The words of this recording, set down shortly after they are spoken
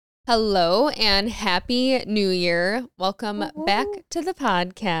Hello and happy new year. Welcome back to the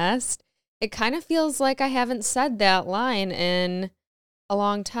podcast. It kind of feels like I haven't said that line in a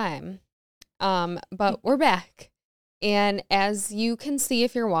long time. But we're back. And as you can see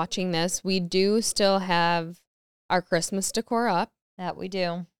if you're watching this, we do still have our Christmas decor up. That we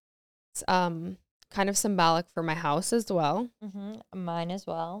do. It's kind of symbolic for my house as well. Mine as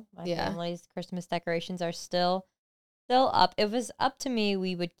well. My family's Christmas decorations are still up. If it was up to me,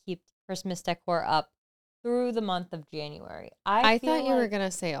 we would keep Christmas decor up through the month of January. I thought you were going to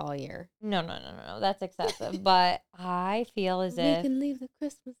say all year. No. That's excessive. But I feel as if we can leave the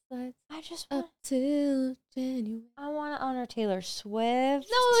Christmas lights up till January. I want to honor Taylor Swift.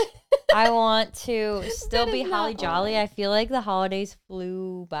 No. I want to still That be is holly not jolly. all. I feel like the holidays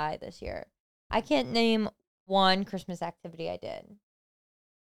flew by this year. I can't name one Christmas activity I did.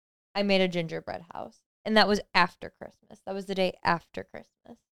 I made a gingerbread house. And that was after Christmas. That was the day after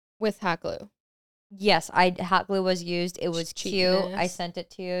Christmas. With hot glue. Yes, hot glue was used. It was cute. I sent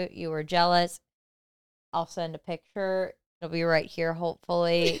it to you. You were jealous. I'll send a picture. It'll be right here,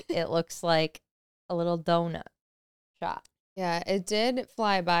 hopefully. It looks like a little donut shop. Yeah, it did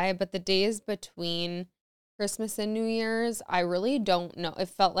fly by, but the days between Christmas and New Year's, I really don't know. It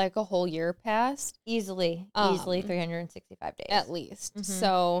felt like a whole year passed. Easily 365 days. At least.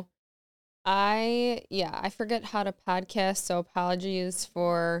 So I forget how to podcast, so apologies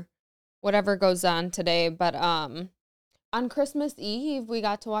for whatever goes on today. But on Christmas Eve, we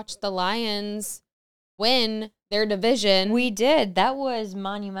got to watch the Lions win their division. We did. That was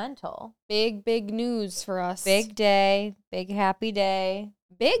monumental. Big news for us. Big day. Big happy day.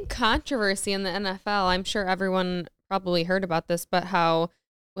 Big controversy in the NFL. I'm sure everyone probably heard about this, but how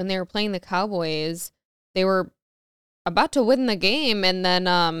when they were playing the Cowboys, they were about to win the game, and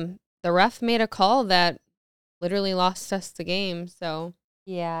then the ref made a call that literally lost us the game. So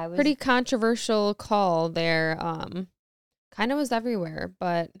yeah, it was pretty controversial call there. Kind of was everywhere,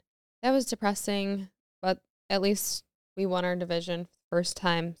 but that was depressing. But at least we won our division first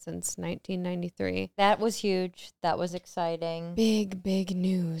time since 1993. That was huge. That was exciting. Big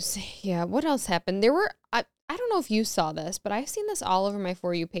news. Yeah. What else happened? There were I don't know if you saw this, but I've seen this all over my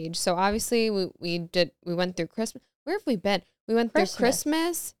For You page. So obviously we went through Christmas. Where have we been? We went through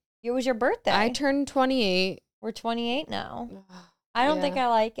Christmas. It was your birthday. I turned 28. We're 28 now. I don't think I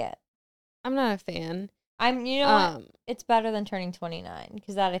like it. I'm not a fan. You know what? It's better than turning 29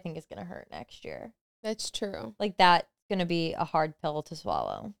 because that I think is going to hurt next year. That's true. Like that's going to be a hard pill to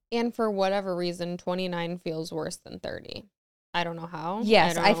swallow. And for whatever reason, 29 feels worse than 30. I don't know how.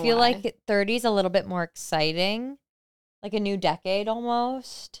 Yes, I feel like 30 is a little bit more exciting. Like a new decade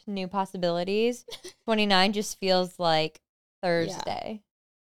almost, new possibilities. 29 just feels like Thursday. Yeah.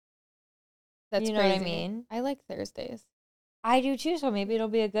 That's you know crazy. What I mean? I like Thursdays. I do too, so maybe it'll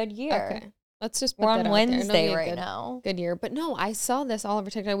be a good year. Okay. Let's just put We're that on out Wednesday right now. Good year. But no, I saw this all over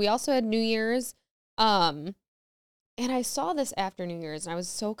TikTok. We also had New Year's. And I saw this after New Year's and I was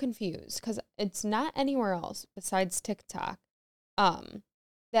so confused because it's not anywhere else besides TikTok.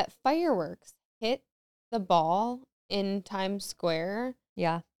 That fireworks hit the ball in Times Square.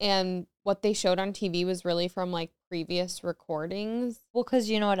 Yeah. And what they showed on TV was really from like previous recordings. Well, because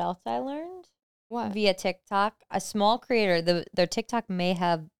you know what else I learned? What? Via TikTok. A small creator, their TikTok may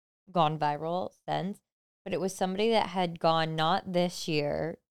have gone viral since, but it was somebody that had gone not this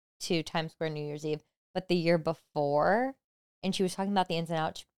year to Times Square New Year's Eve, but the year before. And she was talking about the ins and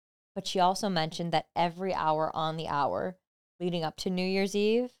outs. But she also mentioned that every hour on the hour leading up to New Year's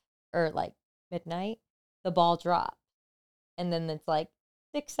Eve or like midnight, the ball dropped. And then it's like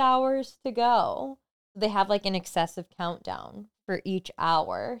 6 hours to go. They have like an excessive countdown for each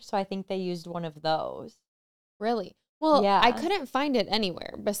hour. So I think they used one of those. Really? Well, yeah. I couldn't find it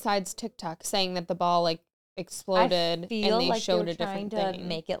anywhere besides TikTok saying that the ball like exploded and they like showed they a different trying thing. To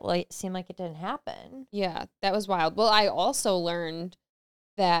make it seem like it didn't happen. Yeah, that was wild. Well, I also learned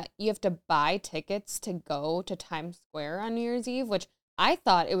that you have to buy tickets to go to Times Square on New Year's Eve, which I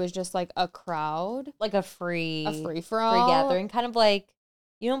thought it was just like a crowd. Like a free for-all. Free gathering. Kind of like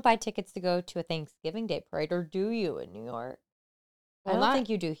you don't buy tickets to go to a Thanksgiving Day parade, or do you in New York? Well, I don't think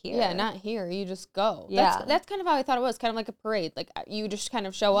you do here. Yeah, not here. You just go. Yeah. That's kind of how I thought it was. Kind of like a parade. Like you just kind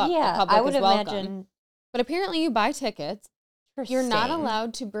of show up. Yeah, the public I would is welcome. imagine. But apparently you buy tickets. You're not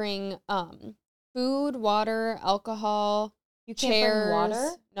allowed to bring food, water, alcohol, You can't chairs. bring water?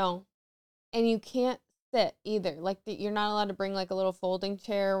 No. And you can't sit either. Like you're not allowed to bring like a little folding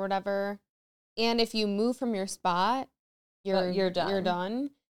chair or whatever. And if you move from your spot, you're done. You're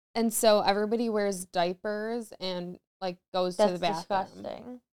done. And so everybody wears diapers and like goes to the bathroom. That's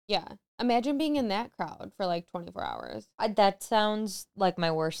disgusting. Yeah. Imagine being in that crowd for like 24 hours. That sounds like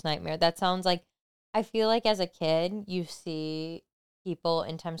my worst nightmare. That sounds like, I feel like as a kid, you see people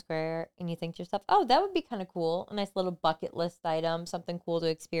in Times Square and you think to yourself, oh, that would be kind of cool. A nice little bucket list item, something cool to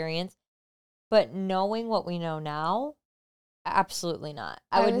experience. But knowing what we know now, absolutely not.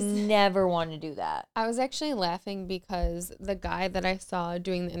 I would never want to do that. I was actually laughing because the guy that I saw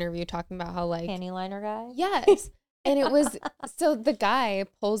doing the interview talking about how like panty liner guy? Yes. And it was so the guy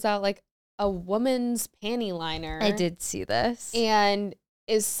pulls out like a woman's panty liner. I did see this. And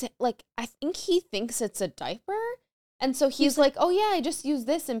is like, I think he thinks it's a diaper. And so he's like, oh yeah, I just use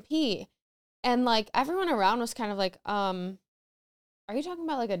this and pee. And like everyone around was kind of like, are you talking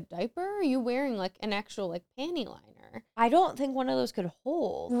about like a diaper? Or are you wearing like an actual like panty liner? I don't think one of those could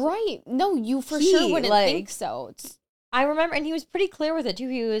hold. Right. No, you for sure wouldn't think so. I remember, and he was pretty clear with it too.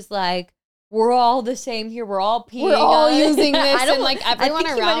 He was like, we're all the same here. We're all peeing. We're all using this. And like everyone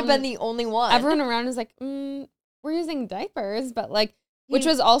around. He might have been the only one. Everyone around is like, we're using diapers. But like, which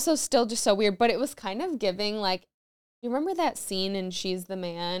was also still just so weird. But it was kind of giving like, you remember that scene in She's the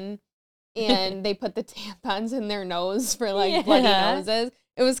Man? And they put the tampons in their nose for like bloody noses.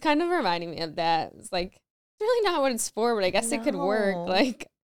 It was kind of reminding me of that. It's like, it's really not what it's for, but I guess it could work. Like,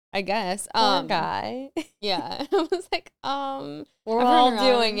 I guess. Poor guy. Yeah. I was like, we're all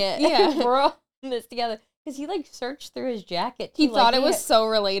doing it. Yeah. We're all in this together. Because he like searched through his jacket. He thought it was so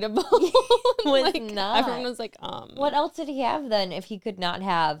relatable. Was like, not. Everyone was like, What else did he have then if he could not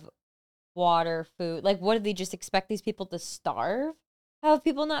have water, food? Like, what did they just expect these people to starve? How have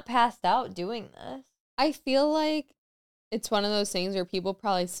people not passed out doing this? I feel like it's one of those things where people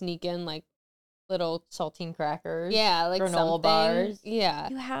probably sneak in like little saltine crackers. Yeah, like granola bars. Yeah.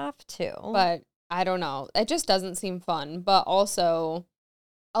 You have to. But I don't know. It just doesn't seem fun. But also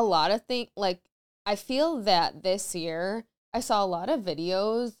a lot of things, like I feel that this year I saw a lot of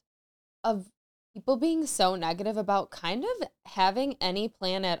videos of people being so negative about kind of having any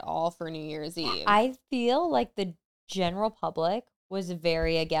plan at all for New Year's Eve. I feel like the general public was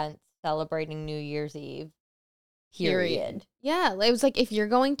very against celebrating New Year's Eve. Period. Yeah, it was like if you're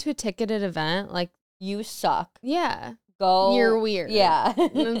going to a ticketed event, like you suck. Yeah. Go. You're weird. Yeah.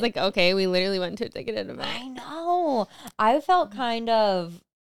 And I was like, okay, we literally went to a ticketed event. I know. I felt kind of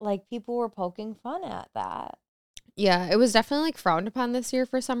like people were poking fun at that. Yeah, it was definitely like frowned upon this year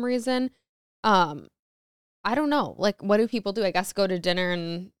for some reason. I don't know. Like, what do people do? I guess go to dinner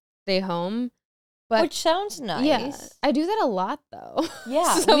and stay home. But which sounds nice. Yeah, I do that a lot though.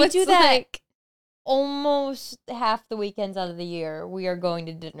 Yeah, so we do that like, almost half the weekends out of the year. We are going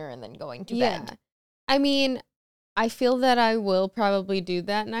to dinner and then going to bed. I mean, I feel that I will probably do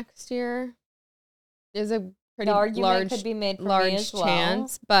that next year. There's a pretty large could be made for large me as well.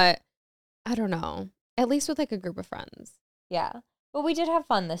 chance, but I don't know. At least with like a group of friends. Yeah. But we did have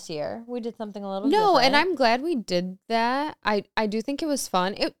fun this year. We did something a little No, different. and I'm glad we did that. I do think it was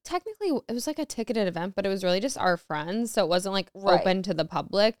fun. It was like a ticketed event, but it was really just our friends, so it wasn't like open to the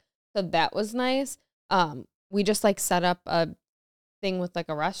public. So that was nice. We just like set up a thing with like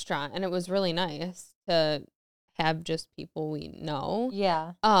a restaurant, and it was really nice to have just people we know.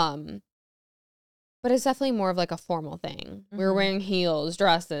 Yeah. But it's definitely more of like a formal thing. We were wearing heels,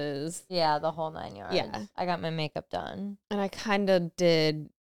 dresses. Yeah, the whole 9 yards. Yeah. I got my makeup done. And I kind of did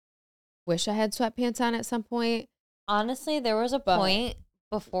wish I had sweatpants on at some point. Honestly, there was a point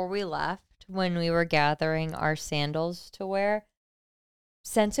before we left when we were gathering our sandals to wear.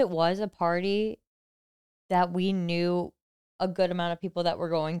 Since it was a party that we knew a good amount of people that were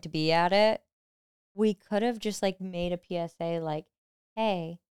going to be at it, we could have just like made a PSA like,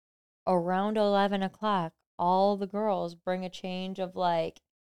 hey, around 11 o'clock, all the girls bring a change of like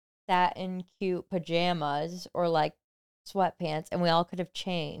satin cute pajamas or like sweatpants, and we all could have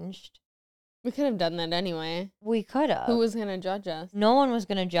changed. We could have done that anyway. We could have. Who was going to judge us? No one was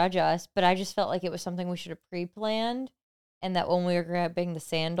going to judge us, but I just felt like it was something we should have pre-planned, and that when we were grabbing the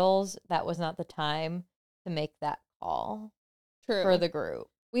sandals, that was not the time to make that call. True. For the group.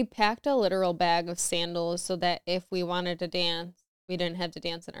 We packed a literal bag of sandals so that if we wanted to dance, we didn't have to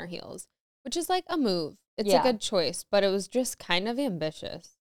dance in our heels, which is like a move. It's a good choice, but it was just kind of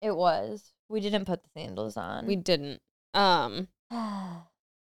ambitious. It was. We didn't put the sandals on. We didn't. What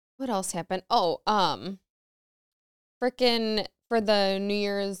else happened? Oh, frickin' for the New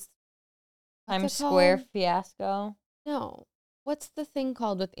Year's Times Square fiasco. No. What's the thing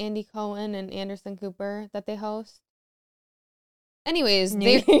called with Andy Cohen and Anderson Cooper that they host? Anyways,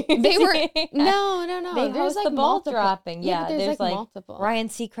 they were no. They host like the ball dropping. Yeah, there's like multiple. Ryan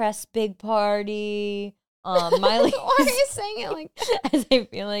Seacrest's big party. Miley. Why are you saying it like that? As I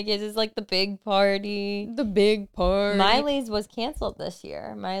feel like it is like the big party. The big party. Miley's was canceled this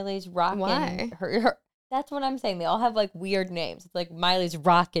year. Miley's rocking. Why? Her, that's what I'm saying. They all have like weird names. It's like Miley's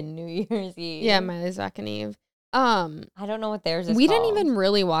rocking New Year's Eve. Yeah, Miley's rocking Eve. I don't know what theirs is We called. didn't even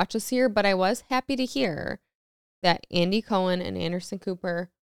really watch this year, but I was happy to hear that Andy Cohen and Anderson Cooper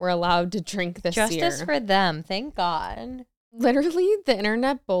were allowed to drink this year. Justice for them. Thank God. Literally, the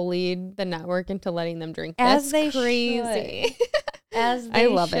internet bullied the network into letting them drink. As That's they crazy. As they I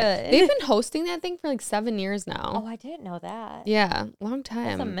love should. it. They've been hosting that thing for like 7 years now. Oh, I didn't know that. Yeah, long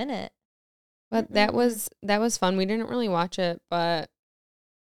time. That's a minute. But that was fun. We didn't really watch it, but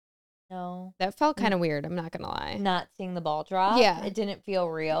no, that felt kind of weird. I'm not gonna lie. not seeing the ball drop. Yeah. It didn't feel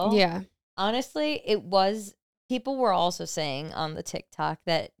real. Yeah, Honestly, it was. People were also saying on the TikTok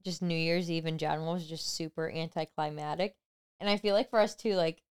that just New Year's Eve in general was just super anticlimactic. And I feel like for us too,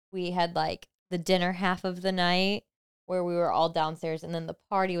 like we had like the dinner half of the night where we were all downstairs and then the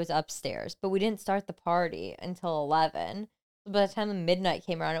party was upstairs. But we didn't start the party until 11. So by the time the midnight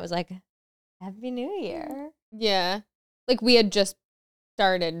came around, it was like, Happy New Year. yeah. Like we had just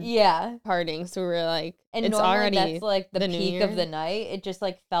started Yeah. partying, so we were like, And it's normally already that's like the the New peak of Year. the night. It just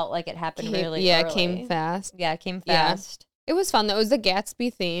like felt like it happened really yeah, early. it came fast. Yeah, it came Yeah. fast. It was fun though. It was the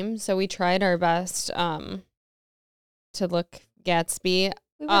Gatsby theme, so we tried our best to look Gatsby.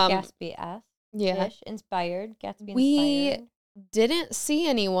 We were Gatsby-esque. Yeah. Inspired. Gatsby We inspired. didn't see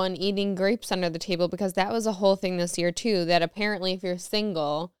anyone eating grapes under the table because that was a whole thing this year too, that apparently if you're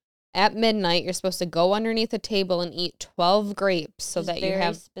single at midnight you're supposed to go underneath a table and eat 12 grapes so It's that you very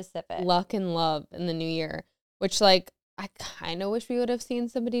have specific. luck and love in the new year, which like I kind of wish we would have seen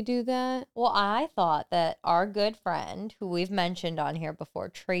somebody do that. Well, I thought that our good friend, who we've mentioned on here before,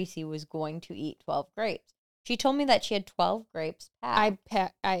 Tracy, was going to eat 12 grapes. She told me that she had 12 grapes packed.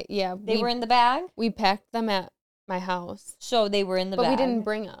 They were in the bag? we packed them at my house, So they were in the but bag. we didn't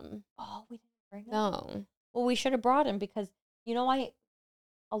bring them. Oh, we didn't bring them? No. Well, we should have brought them because, you know why?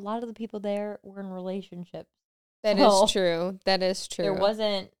 A lot of the people there were in relationships. That So, is true. That is true. There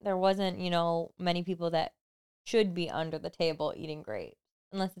wasn't, many people that should be under the table eating grapes.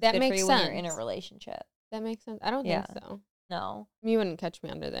 Unless it's That good for makes you when you're in a sense. relationship. That makes sense. I don't Yeah. think so. No. You wouldn't catch me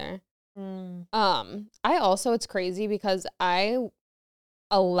under there. Mm. I also, it's crazy because I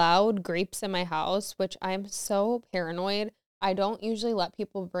allowed grapes in my house, which I'm so paranoid. I don't usually let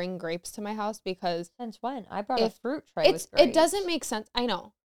people bring grapes to my house because Since when? I brought a if fruit tray with it grapes. doesn't make sense. I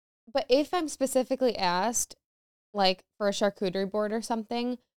know. But if I'm specifically asked, like for a charcuterie board or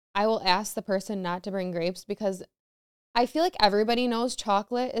something, I will ask the person not to bring grapes because I feel like everybody knows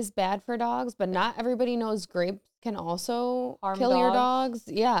chocolate is bad for dogs, but not everybody knows grapes can also Harm kill your dogs.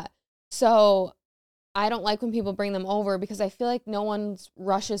 dogs. Yeah. So I don't like when people bring them over because I feel like no one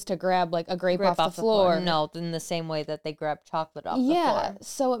rushes to grab like a grape off the floor. No, in the same way that they grab chocolate off the Yeah. floor.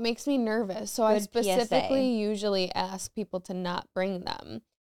 So it makes me nervous. So I Good specifically PSA. usually ask people to not bring them.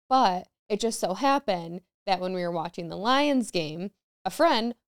 But it just so happened that when we were watching the Lions game, a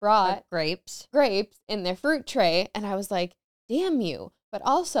friend brought Grapes. grapes in their fruit tray, and I was like, damn you. But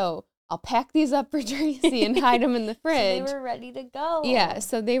also, I'll pack these up for Tracy and hide them in the So fridge. they were ready to go. Yeah,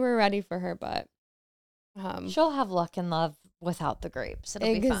 so they were ready for her, but She'll have luck and love without the grapes.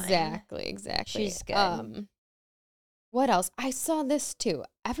 It'll be fine. exactly. She's good. What else? I saw this too.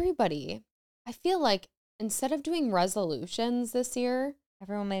 Everybody, I feel like instead of doing resolutions this year,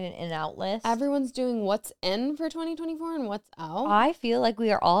 Everyone made an in-out list. everyone's doing what's in for 2024 and what's out. I feel like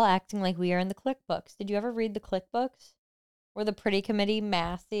we are all acting like we are in the click books. Did you ever read the click books? Or the Pretty Committee,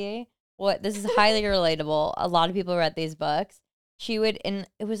 Massey? What? This is highly relatable. A lot of people read these books. She would, and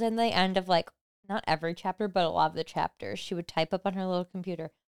it was in the end of like, not every chapter, but a lot of the chapters. She would type up on her little computer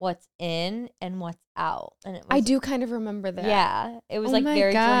what's in and what's out. And it was, I do kind of remember that. Yeah. It was Oh like my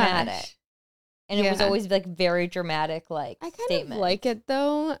very gosh. dramatic. And it was Yeah. always like very dramatic, like I kind statements. of like it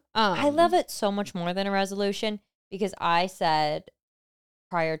though. I love it so much more than a resolution because I said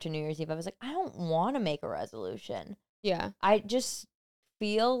prior to New Year's Eve, I was like, I don't want to make a resolution. Yeah. I just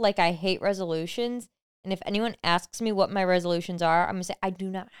feel like I hate resolutions. And if anyone asks me what my resolutions are, I'm going to say, I do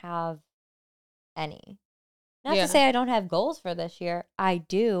not have any. Not Yeah. to say I don't have goals for this year. I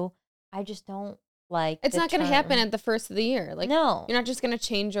do. I just don't like It's not going to happen at the first of the year. Like, no. you're not just going to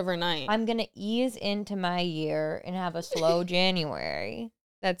change overnight. I'm going to ease into my year and have a slow January.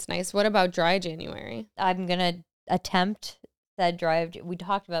 That's nice. What about dry January? I'm going to attempt said drive. We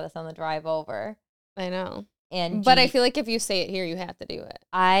talked about this on the drive over. I know. And But I feel like if you say it here, you have to do it.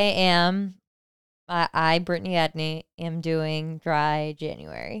 I, Brittany Edney, am doing dry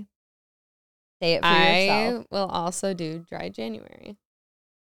January. Say it for I yourself. will also do dry January.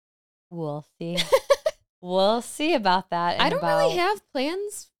 We'll see. We'll see about that. I don't really have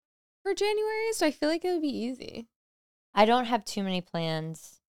plans for January, so I feel like it would be easy. I don't have too many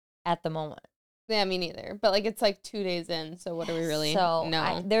plans at the moment. Yeah, me neither. But like it's like 2 days in, so what do we really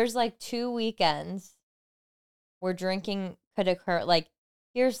know? There's like 2 weekends where drinking could occur. Like,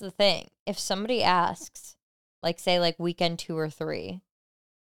 here's the thing. If somebody asks, like say like weekend 2 or 3,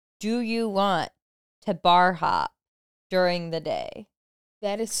 do you want to bar hop during the day?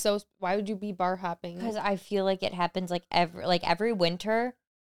 That is so. Why would you be bar hopping? Because I feel like it happens like every winter.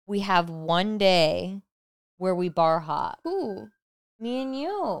 We have one day where we bar hop. Who? Me and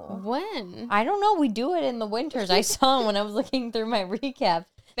you. When? I don't know. We do it in the winters. I saw when I was looking through my recap.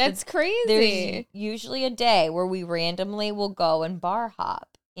 That's crazy. There's usually a day where we randomly will go and bar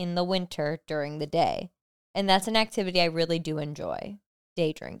hop in the winter during the day. And that's an activity I really do enjoy.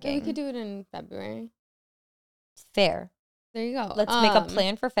 Day drinking. We could do it in February. Fair. There you go. Let's make a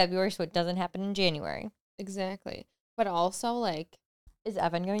plan for February so it doesn't happen in January. Exactly. But also, like... Is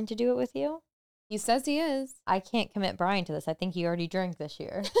Evan going to do it with you? He says he is. I can't commit Brian to this. I think he already drank this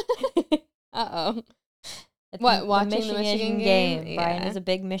year. Uh-oh. What, watching the Michigan game? Yeah. Brian is a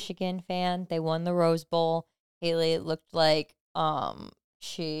big Michigan fan. They won the Rose Bowl. Haley looked like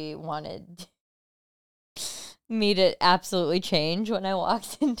she wanted me to absolutely change when I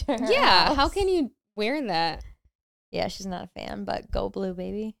walked into her house. How can you wear that? Yeah, she's not a fan, but go blue,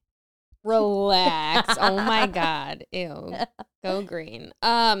 baby. Relax. Oh my God. Ew. Go green.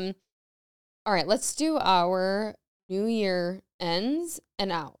 All right, let's do our New Year ends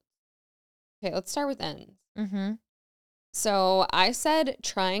and outs. Okay, let's start with ends. Mm-hmm. So I said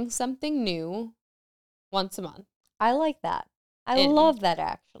trying something new once a month. I like that. I love that,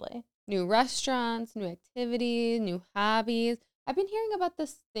 actually. New restaurants, new activities, new hobbies. I've been hearing about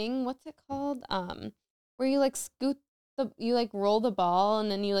this thing. What's it called? Where you like you like roll the ball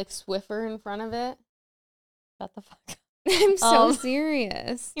and then you like Swiffer in front of it. Shut the fuck up. I'm so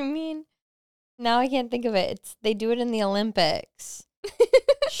serious. You mean? Now I can't think of it. They do it in the Olympics.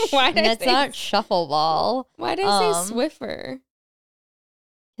 Why did It's not shuffle ball. Why did I say Swiffer?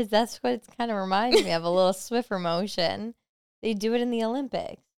 Because that's what it kind of reminds me of, a little Swiffer motion. They do it in the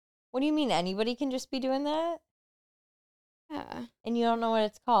Olympics. What do you mean? Anybody can just be doing that? Yeah. And you don't know what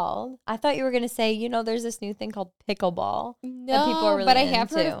it's called? I thought you were going to say, there's this new thing called pickleball. No, that people are really but I have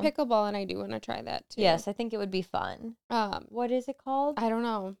into. heard of pickleball and I do want to try that too. Yes, I think it would be fun. What is it called? I don't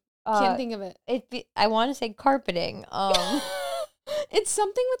know. Can't think of it. I want to say carpeting. It's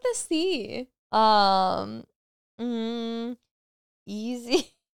something with a C.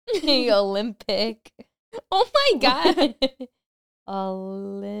 Easy. Olympic. Oh my God.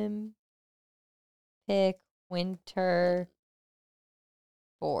 Olympic winter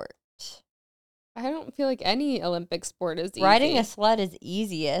sport. I don't feel like any Olympic sport is easy. Riding a sled is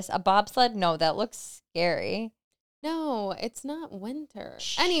easiest. A bobsled, no, that looks scary. No, it's not winter.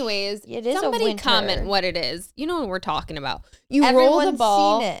 Anyways, it is somebody comment what it is. You know what we're talking about. You roll the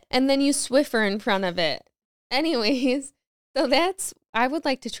ball and then you Swiffer in front of it. Anyways, so I would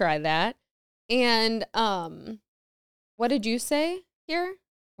like to try that. And what did you say here?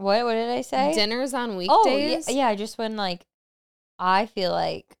 What did I say? Dinners on weekdays? Oh, yeah, just when I feel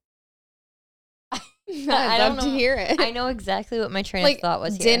like I'd love to hear it. I know exactly what my train of thought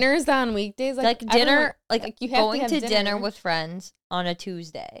was here. Dinners on weekdays? Like dinner, you have going to have dinner with friends on a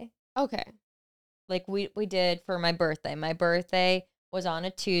Tuesday. Okay. Like we did for my birthday. My birthday was on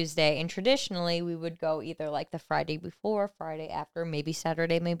a Tuesday, and traditionally we would go either like the Friday before, Friday after, maybe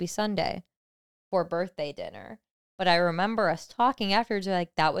Saturday, maybe Sunday for birthday dinner. But I remember us talking afterwards,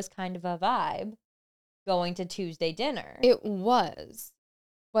 like that was kind of a vibe, going to Tuesday dinner. It was.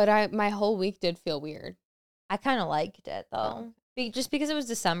 But my whole week did feel weird. I kind of liked it, though. Just because it was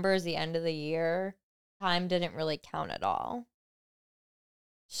December is the end of the year, time didn't really count at all.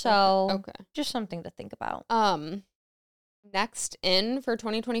 So, okay. Just something to think about. Next in for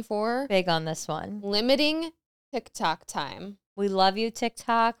 2024. Big on this one. Limiting TikTok time. We love you,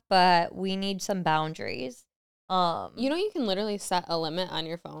 TikTok, but we need some boundaries. You can literally set a limit on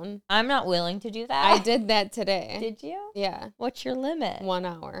your phone. I'm not willing to do that. I did that today. Did you? Yeah. What's your limit? 1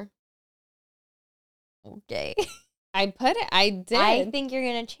 hour. Okay. I did. I think you're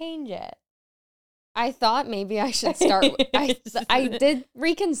going to change it. I thought maybe I should start. I did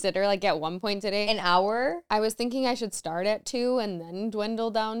reconsider, at one point today. An hour? I was thinking I should start at 2 and then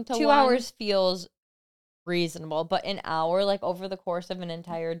dwindle down to 2 1. hours feels reasonable, but an hour, over the course of an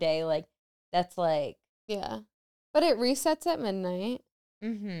entire day, that's Yeah. But it resets at midnight.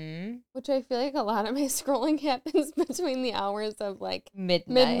 Mm-hmm. Which I feel like a lot of my scrolling happens between the hours of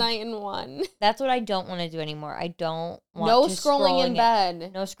midnight and 1. That's what I don't want to do anymore. I don't want no scrolling in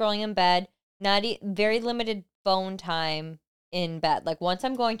bed. No scrolling in bed. very limited phone time in bed. Like once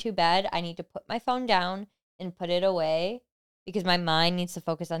I'm going to bed, I need to put my phone down and put it away because my mind needs to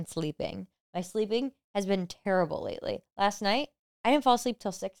focus on sleeping. My sleeping has been terrible lately. Last night, I didn't fall asleep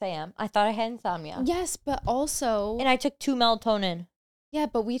till 6 a.m. I thought I had insomnia. Yes, but also... And I took 2 melatonin. Yeah,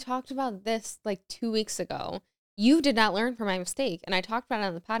 but we talked about this like 2 weeks ago. You did not learn from my mistake, and I talked about it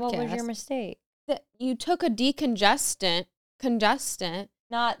on the podcast. What was your mistake? That you took a congestant.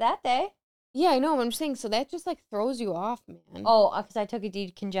 Not that day. Yeah, I know what I'm saying. So that just like throws you off, man. Oh, because I took a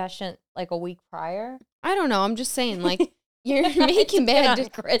decongestant like a week prior. I don't know. I'm just saying, like, you're making bad on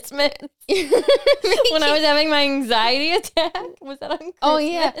Christmas. When I was having my anxiety attack. Was that on Christmas? Oh,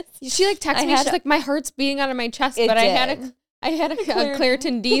 yeah. She like texted me. She's like, my heart's beating out of my chest, but I had a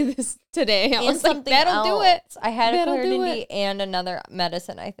Claritin D today. I was like, that'll do it. I had a Claritin D and another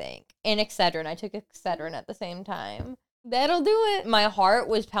medicine, I think, and Excedrin. I took Excedrin at the same time. That'll do it. My heart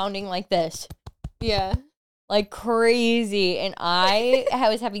was pounding like this. Yeah. Like crazy. And I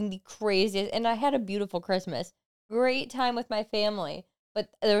was having the craziest, and I had a beautiful Christmas. Great time with my family. But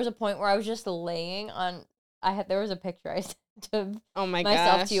there was a point where I was just laying on, there was a picture I sent to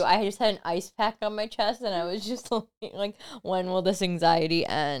myself to you. I just had an ice pack on my chest, and I was just like, when will this anxiety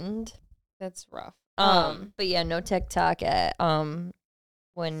end? That's rough. But yeah, no TikTok at,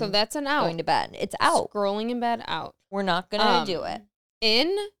 when so that's an out. Going to bed. It's out. Scrolling in bed, out. We're not going to do it.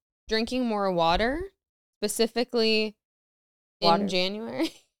 In drinking more water, specifically in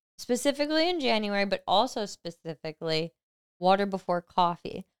January. Specifically in January, but also specifically water before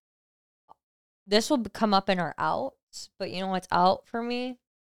coffee. This will come up in our outs, but you know what's out for me?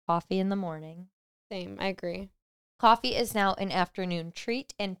 Coffee in the morning. Same, I agree. Coffee is now an afternoon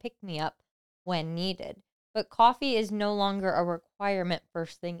treat and pick-me-up when needed. But coffee is no longer a requirement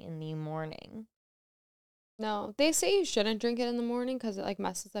first thing in the morning. No, they say you shouldn't drink it in the morning because it like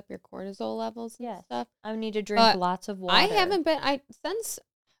messes up your cortisol levels and stuff. I need to drink lots of water. I haven't been since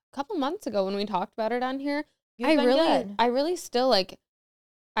a couple months ago when we talked about it on here. I really still like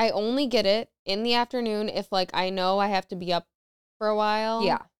I only get it in the afternoon if like I know I have to be up for a while.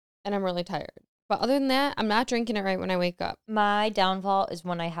 Yeah. And I'm really tired. But other than that, I'm not drinking it right when I wake up. My downfall is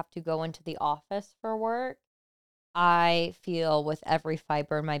when I have to go into the office for work. I feel with every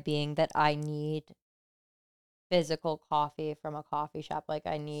fiber in my being that I need physical coffee from a coffee shop. Like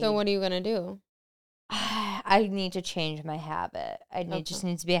I need. So what are you going to do? I need to change my habit. Just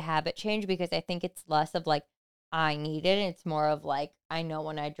needs to be a habit change because I think it's less of like I need it. It's more of like I know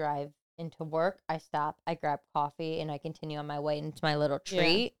when I drive into work, I stop, I grab coffee, and I continue on my way into my little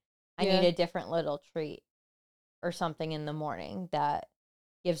treat. I need a different little treat or something in the morning that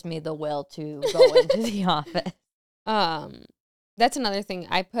gives me the will to go into the office. That's another thing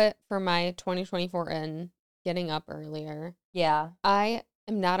I put for my 2024 in getting up earlier. Yeah. I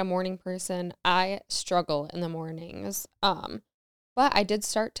am not a morning person. I struggle in the mornings. But I did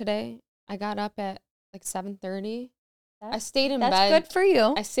start today. I got up at like 7:30. I stayed in bed. That's good for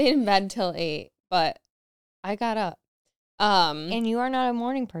you. I stayed in bed till 8, but I got up. And you are not a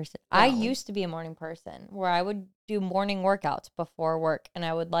morning person. No. I used to be a morning person where I would do morning workouts before work, and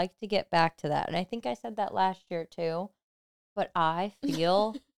I would like to get back to that. And I think I said that last year too, but I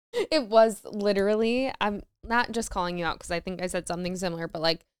feel it was literally, I'm not just calling you out because I think I said something similar, but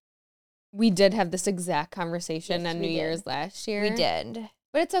like we did have this exact conversation on New Year's last year. We did.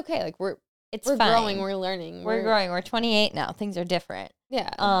 But it's okay. Like we're fine. growing, we're learning. We're growing. We're 28 now. Things are different.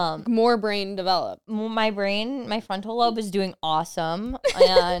 Yeah. More brain developed. My frontal lobe is doing awesome.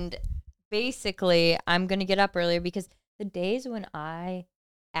 And basically, I'm going to get up earlier because the days when I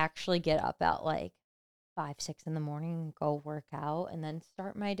actually get up at like 5, 6 in the morning and go work out and then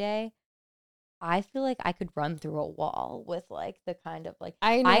start my day, I feel like I could run through a wall with like the kind of like,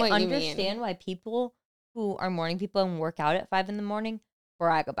 I understand why people who are morning people and work out at 5 in the morning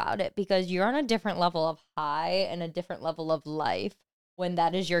brag about it because you're on a different level of high and a different level of life when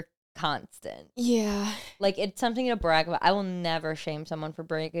that is your constant. Yeah. Like it's something to brag about. I will never shame someone for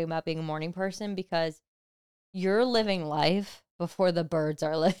bragging about being a morning person because you're living life before the birds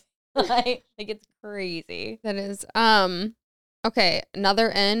are living life. Like it's crazy. That is. Okay, another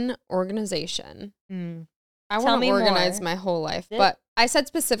N, organization. I want to organize my whole life, but I said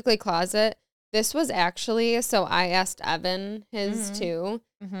specifically closet. This was actually, so I asked Evan his too.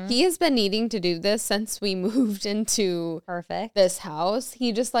 He has been needing to do this since we moved into this house.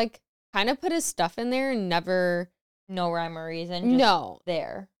 He just like kind of put his stuff in there and never. No rhyme or reason. Just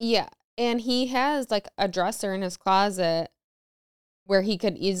there. Yeah. And he has like a dresser in his closet where he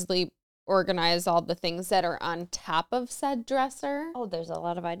could easily organize all the things that are on top of said dresser. Oh, there's a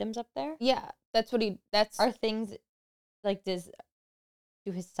lot of items up there? Yeah. That's Are things like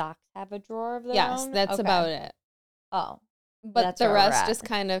Do his socks have a drawer of their Yes, own? that's Okay. about it. Oh, But that's the where we're rest at. is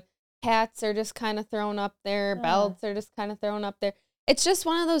kind of, hats are just kind of thrown up there. Belts are just kind of thrown up there. It's just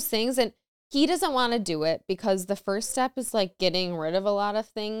one of those things. And he doesn't want to do it because the first step is like getting rid of a lot of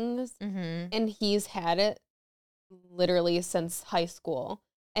things. Mm-hmm. And he's had it literally since high school.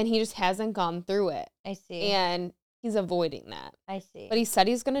 And he just hasn't gone through it. I see. And he's avoiding that. I see. But he said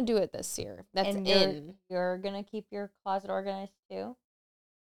he's going to do it this year. That's and in. you're going to keep your closet organized too?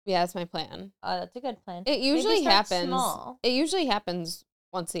 Yeah, that's my plan. That's a good plan. It Maybe usually start happens. small. It usually happens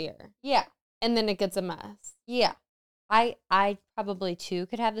once a year. Yeah. And then it gets a mess. Yeah. I probably too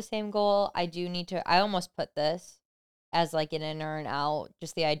could have the same goal. I do need to, I almost put this as like an in or an out,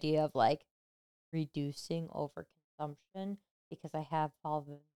 just the idea of like reducing overconsumption, because I have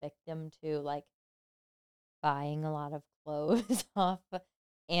fallen victim to like buying a lot of clothes off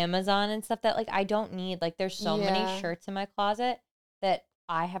Amazon and stuff that like I don't need. Like there's so many Yeah. shirts in my closet that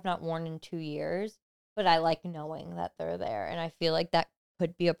I have not worn in 2 years, but I like knowing that they're there, and I feel like that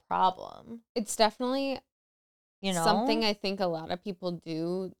could be a problem. It's definitely You know, something I think a lot of people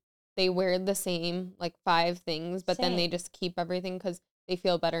do. They wear the same like 5 things, but then they Same. just keep everything because they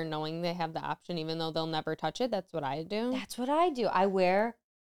feel better knowing they have the option, even though they'll never touch it. That's what I do. That's what I do. I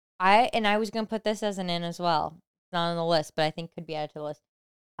was gonna put this as an in as well. It's not on the list, but I think could be added to the list.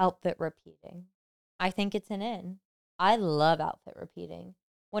 Outfit repeating. I think it's an in. I love outfit repeating.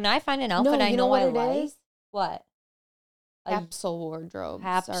 When I find an outfit No, I you know know what I it like. is? What? Capsule wardrobes.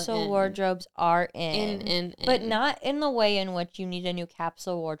 Capsule wardrobes are In. but not in the way in which you need a new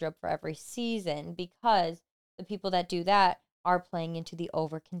capsule wardrobe for every season, because the people that do that are playing into the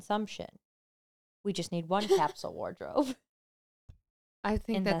overconsumption. We just need one capsule wardrobe. I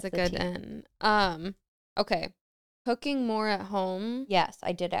think And that's a that's good the end. Okay. Cooking more at home. Yes,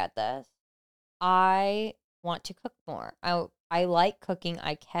 I did add this. I want to cook more. I like cooking.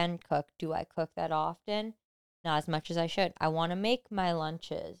 I can cook. Do I cook that often? Not as much as I should. I want to make my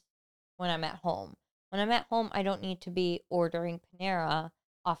lunches when I'm at home. When I'm at home, I don't need to be ordering Panera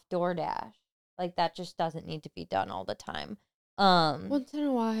off DoorDash. Like that just doesn't need to be done all the time. Once in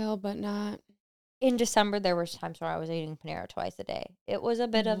a while, but not. In December there was times where I was eating Panera twice a day. It was a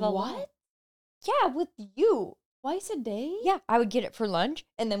bit of a lot. What? Yeah, with you. Twice a day? Yeah, I would get it for lunch,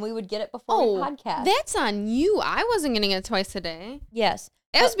 and then we would get it before we podcast. That's on you. I wasn't getting it twice a day. Yes.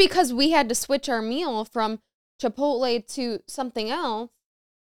 It was because we had to switch our meal from Chipotle to something else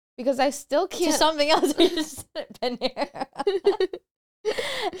because I still can't. To something else. I just said Panera.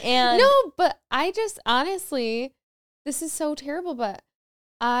 And no, but I just honestly, this is so terrible, but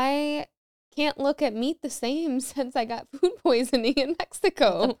I can't look at meat the same since I got food poisoning in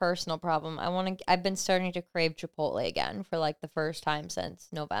Mexico. it's a personal problem. I've been starting to crave Chipotle again for like the first time since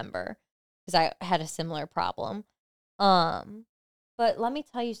November, because I had a similar problem. But let me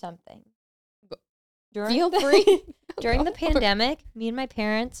tell you something. Feel free. During the pandemic, me and my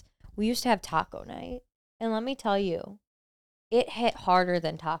parents, we used to have taco night. And let me tell you, it hit harder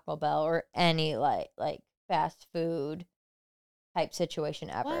than Taco Bell or any like fast food type situation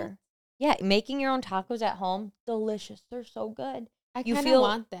ever. What? Yeah, making your own tacos at home, delicious. They're so good. I You kind of feel-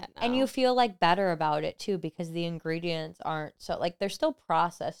 want that now. And you feel like better about it too, because the ingredients aren't so like they're still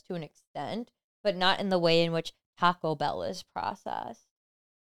processed to an extent, but not in the way in which Taco Bell is processed.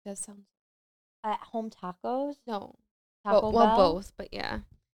 That sounds At home tacos? no. Taco Well, Bell? both, but yeah.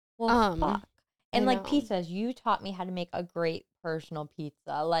 Well, fuck. And I like know. pizzas, you taught me how to make a great personal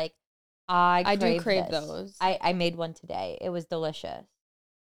pizza. Like I do crave crave this. those. I made one today. It was delicious.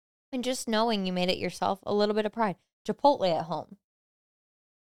 And just knowing you made it yourself, a little bit of pride. Chipotle at home.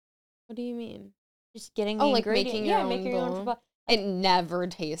 What do you mean? Just getting the like ingredient. making your yeah, own making your own bowl? Chipotle. It never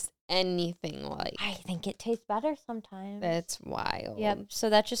tastes anything like. I think it tastes better sometimes. That's wild. Yep. So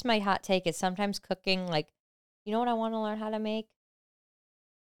that's just my hot take is sometimes cooking, like, you know what I want to learn how to make?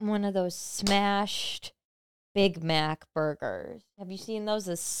 One of those smashed Big Mac burgers. Have you seen those?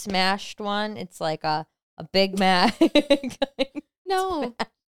 The smashed one? It's like a Big Mac. No.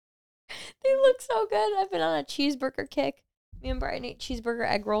 They look so good. I've been on a cheeseburger kick. Me and Brian ate cheeseburger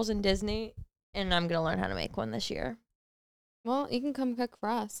egg rolls in Disney, and I'm going to learn how to make one this year. Well, you can come cook for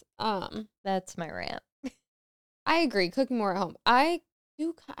us. That's my rant. I agree. Cooking more at home. I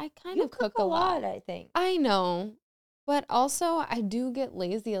kind You of cook a lot. I think. I know, but also I do get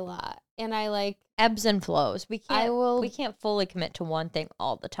lazy a lot, and I like Ebbs and flows. We will. can't fully commit to one thing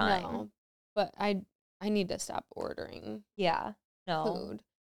all the time. No, but I need to stop ordering Yeah. No. food.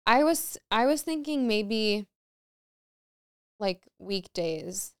 I was thinking maybe like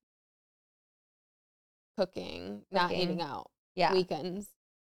weekdays cooking, not Cooking. eating out. Yeah. Weekends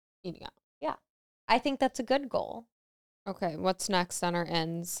eating out. I think that's a good goal. Okay, what's next on our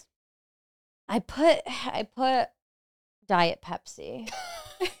ends? I put Diet Pepsi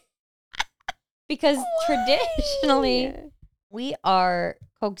because traditionally we are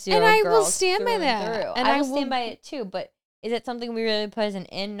Coke Zero And I will girls stand by through and that. through. And I I will stand will- by it too, but is it something we really put as an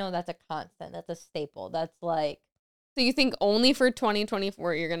in? No, that's a constant. That's a staple. That's like, So you think only for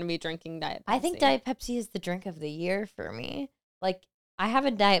 2024 you're going to be drinking Diet Pepsi? I think Diet Pepsi is the drink of the year for me. Like, I have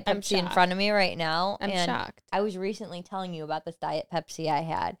a Diet I'm Pepsi in shocked. front of me right now. I'm and shocked. I was recently telling you about this Diet Pepsi I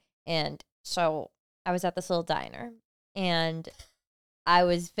had. And so I was at this little diner and I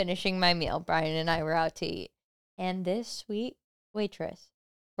was finishing my meal. Brian and I were out to eat. And this sweet waitress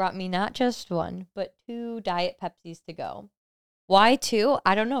brought me not just one, but 2 Diet Pepsis to go. Why 2?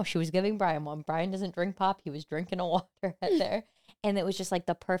 I don't know. She was giving Brian one. Brian doesn't drink pop. He was drinking a water right there. And it was just like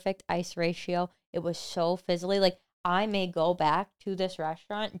the perfect ice ratio. It was so fizzly. Like, I may go back to this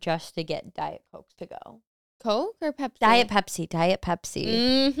restaurant just to get Diet Cokes to go. Coke or Pepsi? Diet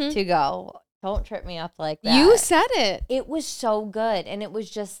Pepsi Mhm. to go. Don't trip me up like that. You said it. It was so good. And it was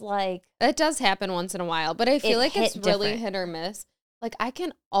just like, That does happen once in a while, but I feel It like it's hit really different. hit or miss. Like I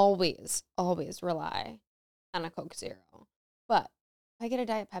can always rely on a Coke Zero. But if I get a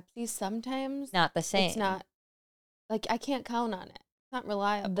Diet Pepsi, sometimes not the same. it's not, like I can't count on it. It's not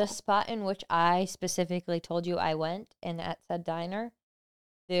reliable. The spot in which I specifically told you I went and at said diner,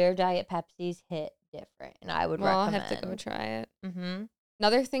 their Diet Pepsis hit different. And I would Well, recommend. I'll have to go try it. Mm-hmm.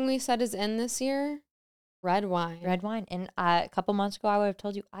 Another thing we said is in this year, red wine. Red wine. And a couple months ago, I would have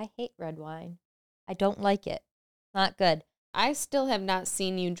told you I hate red wine. I don't like it. Not good. I still have not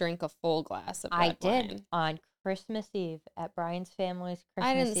seen you drink a full glass of red I did wine. on Christmas Eve at Brian's family's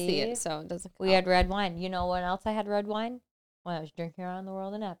Christmas I didn't see Eve. it, so it doesn't count. We had red wine. You know when else I had red wine? When I was drinking around the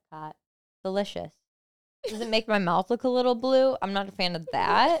world in Epcot. Delicious. Does it make my mouth look a little blue? I'm not a fan of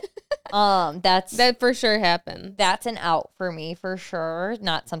that. That for sure happens. That's an out for me for sure.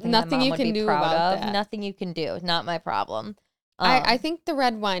 Not something Nothing my mom you would can be do proud about of. that. Nothing you can do. Not my problem. I think the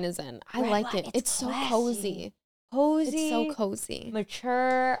red wine is in. I Red like wine, it. it's It's so classy. cozy. cozy. It's so cozy.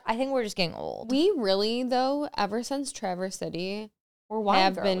 Mature. I think we're just getting old. We really, though, ever since Traverse City, We're wine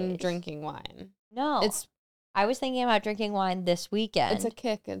have been girlies. drinking wine. No, I was thinking about drinking wine this weekend. It's a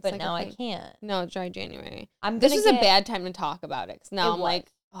kick. It's but like now a I thing. can't. No, dry January. I'm This gonna is a get- bad time to talk about it. 'Cause now It I'm was.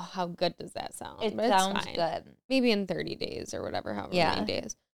 like, oh, how good does that sound? It But sounds it's fine. good. Maybe in 30 days or whatever, however Yeah. many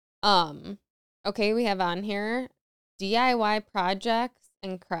days. Okay, we have on here DIY projects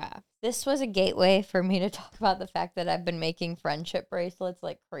and crafts. This was a gateway for me to talk about the fact that I've been making friendship bracelets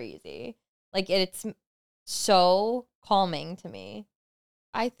like crazy. Like it's so calming to me.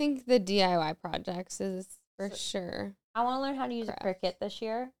 I think the DIY projects is for So- sure. I want to learn how to use Craft. a Cricut this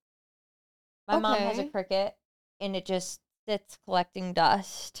year. My mom has a Okay. Cricut and it just sits collecting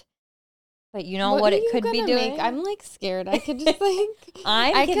dust. But you know what are it you could be gonna doing? make? I'm like scared. I could just like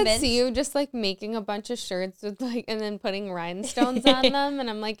I'm could convinced- see you just like making a bunch of shirts with like and then putting rhinestones on them, and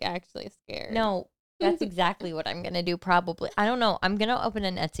I'm like actually scared. No, that's exactly what I'm gonna do. Probably. I don't know. I'm gonna open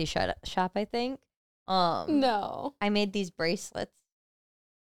an Etsy shop. I think. No. I made these bracelets.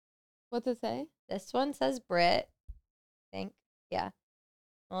 What's it say? This one says Brit. I think. Yeah.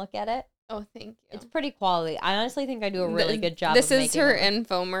 Wanna look at it. Oh, thank you. It's pretty quality. I honestly think I do a really good job. This of is making her them.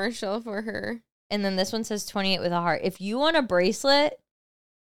 infomercial for her. And then this one says 28 with a heart. If you want a bracelet,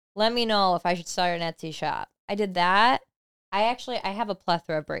 let me know if I should start an Etsy shop. I did that. I have a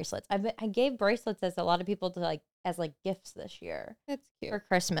plethora of bracelets. I gave bracelets as a lot of people to like as like gifts this year That's cute. for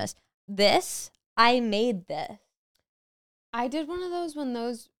Christmas. I made this I did one of those when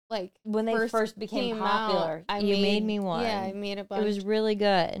those like when they first became came popular. out. You made me one. Yeah, I made a It bunch. was really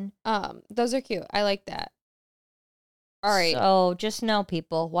good. Those are cute. I like that. All right. So just know,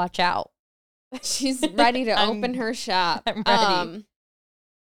 people, watch out. She's ready to I'm- open her shop. I'm ready.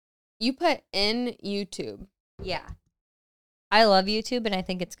 You put in YouTube. Yeah. I love YouTube, and I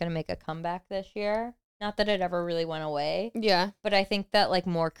think it's going to make a comeback this year. Not that it ever really went away, Yeah. but I think that like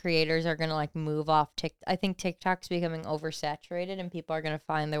more creators are going to like move off TikTok. I think TikTok's becoming oversaturated, and people are going to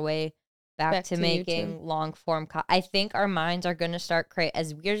find their way back to making YouTube. long form. I think our minds are going to start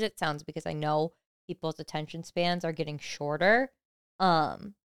as weird as it sounds, because I know people's attention spans are getting shorter.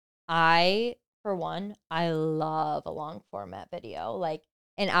 I, for one, I love a long format video, like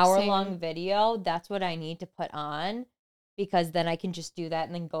an hour-long Same. video. That's what I need to put on, because then I can just do that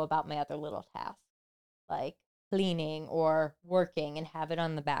and then go about my other little tasks, like cleaning or working, and have it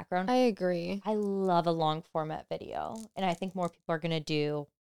on the background. I agree. I love a long format video, and I think more people are going to do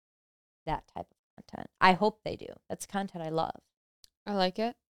that type of content. I hope they do. That's content I love. I like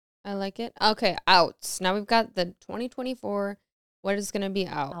it. I like it. Okay, outs. Now we've got the 2024. What is going to be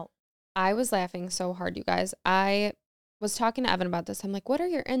out? Out. I was laughing so hard, you guys. I was talking to Evan about this. I'm like, what are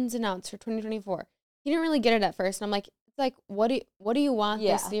your ins and outs for 2024? He didn't really get it at first. And I'm like, it's like, what do you want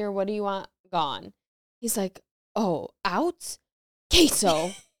this year? What do you want gone? He's like, oh, outs?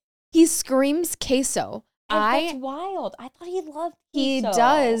 Queso. He screams queso. That's wild. I thought he loved queso. He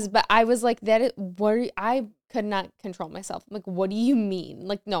does, but I was like, I could not control myself. I'm like, what do you mean?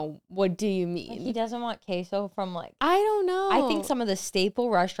 Like, no, what do you mean? Like he doesn't want queso from like, I don't know. I think some of the staple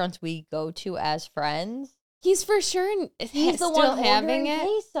restaurants we go to as friends. He's for sure He's the still one having ordering it.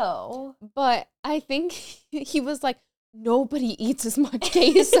 queso. But I think he was like, nobody eats as much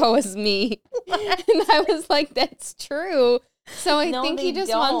queso as me. And I was like, that's true. So I think he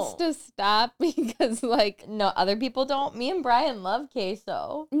just wants to stop because, like... No, other people don't. Me and Brian love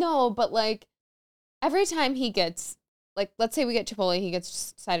queso. No, but, like, every time he gets... Like, let's say we get Chipotle, he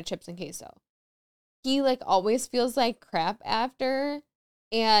gets a side of chips and queso. He, like, always feels like crap after.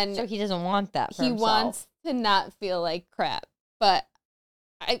 And so he doesn't want that for himself. He wants to not feel like crap. But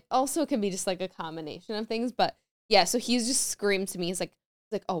I also can be just, like, a combination of things. But, yeah, so he's just screamed to me. He's like,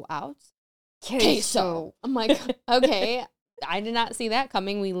 oh, outs? Queso. I'm like, okay. I did not see that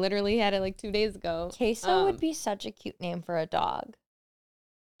coming. We literally had it like 2 days ago. Queso would be such a cute name for a dog.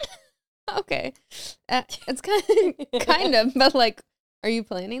 Okay. It's kind of, but like, are you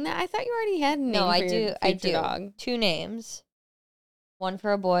planning that? I thought you already had a name for your future dog. 2 names. One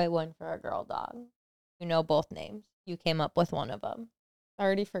for a boy, one for a girl dog. You know both names. You came up with one of them. I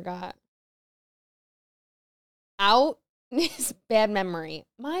already forgot. Out is bad memory.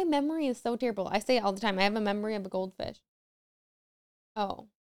 My memory is so terrible. I say it all the time. I have a memory of a goldfish. Oh.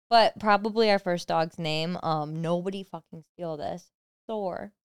 But probably our first dog's name, nobody fucking steal this.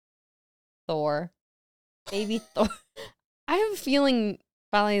 Thor. Baby Thor. I have a feeling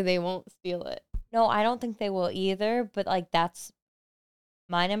probably they won't steal it. No, I don't think they will either, but like that's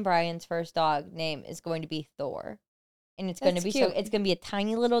mine and Brian's first dog name is going to be Thor. And it's going to be cute. it's going to be a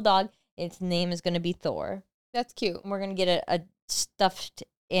tiny little dog. Its name is going to be Thor. That's cute. And we're going to get a stuffed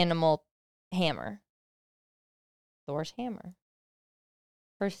animal hammer. Thor's hammer.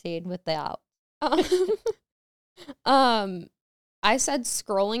 Proceed with the out. I said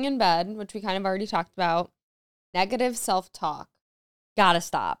scrolling in bed, which we kind of already talked about. Negative self-talk. Gotta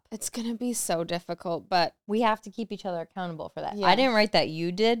stop. It's gonna be so difficult, but we have to keep each other accountable for that. Yeah. I didn't write that,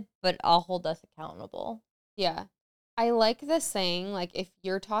 you did, but I'll hold us accountable. Yeah. I like this saying, like, if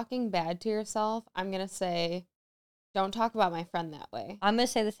you're talking bad to yourself, I'm gonna say, don't talk about my friend that way. I'm gonna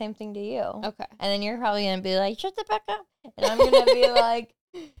say the same thing to you. Okay. And then you're probably gonna be like, shut the fuck up. And I'm gonna be like,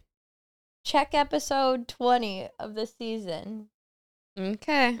 check episode 20 of the season.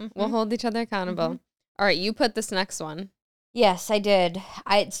 Okay. Mm-hmm. We'll hold each other accountable. Mm-hmm. All right, you put this next one. Yes, I did.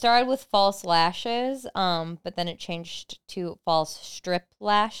 It started with false lashes, but then it changed to false strip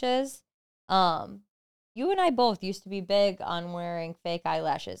lashes. You and I both used to be big on wearing fake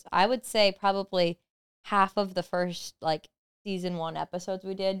eyelashes. I would say probably half of the first, like, season 1 episodes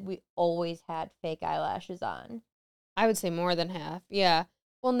we did, we always had fake eyelashes on. I would say more than half. Yeah.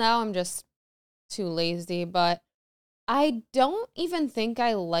 Well, now I'm just too lazy, but I don't even think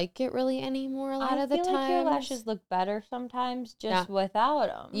I like it really anymore a lot of the time. I feel like your lashes look better sometimes just without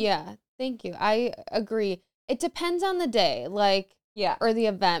them. Yeah, thank you. I agree. It depends on the day, like, yeah, or the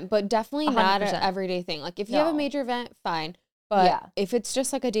event, but definitely 100%. Not an everyday thing. Like, if you have a major event, fine. But if it's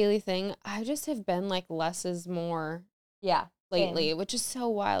just like a daily thing, I just have been like less is more. Yeah, lately, which is so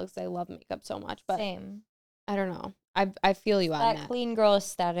wild because I love makeup so much. But same. I don't know. I feel you on that. Clean girl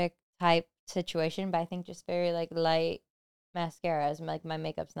aesthetic type situation, but I think just very like light mascaras. Like my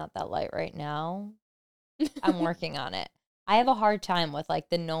makeup's not that light right now. I'm working on it. I have a hard time with like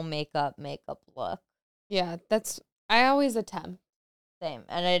the no makeup look. Yeah, I always attempt. Same.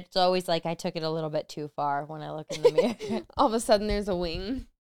 And it's always like I took it a little bit too far when I look in the mirror. All of a sudden there's a wing.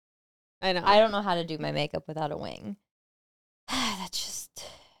 I know. I don't know how to do my makeup without a wing. That's just...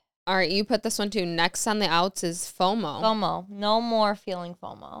 All right, you put this one too. Next on the outs is FOMO. FOMO. No more feeling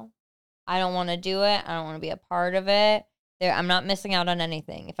FOMO. I don't want to do it. I don't want to be a part of it. I'm not missing out on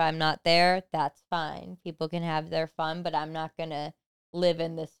anything. If I'm not there, that's fine. People can have their fun, but I'm not going to live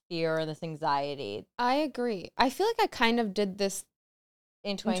in this fear or this anxiety. I agree. I feel like I kind of did this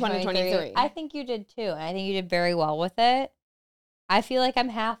in 2023. I think you did too. And I think you did very well with it. I feel like I'm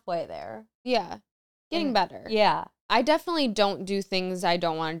halfway there. Yeah. Getting better. Yeah. I definitely don't do things I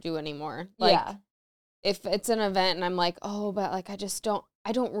don't want to do anymore. Like, if it's an event and I'm like, oh, but like,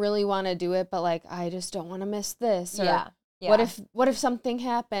 I don't really want to do it, but like, I just don't want to miss this. Or what if something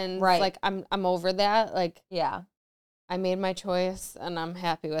happens? Right. Like, I'm over that. Like, yeah, I made my choice and I'm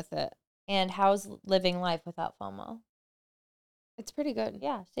happy with it. And how's living life without FOMO? It's pretty good.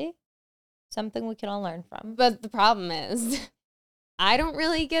 Yeah. See? something we can all learn from. But the problem is, I don't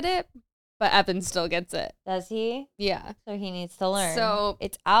really get it, but Evan still gets it. Does he? Yeah. So he needs to learn. So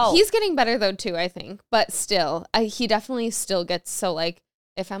it's out. He's getting better though too, I think. But still, he definitely still gets so like,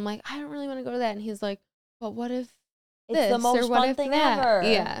 if I'm like, I don't really want to go to that, and he's like, but what if it's the most fun thing ever.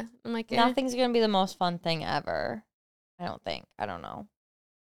 Yeah. I'm like, nothing's gonna be the most fun thing ever. I don't think. I don't know.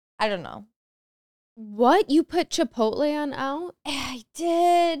 What? You put Chipotle on out? I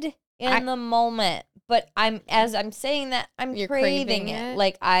did in the moment. But as I'm saying that, You're craving it.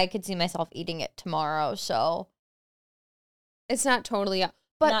 Like, I could see myself eating it tomorrow, so. It's not totally out.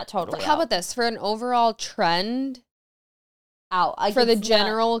 But not totally how about this? For an overall trend, out. Like, for the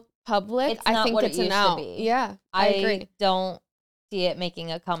general public, I think it's an out. Yeah, I agree. I don't see it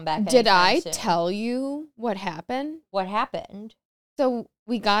making a comeback. Did I tell you what happened? What happened? So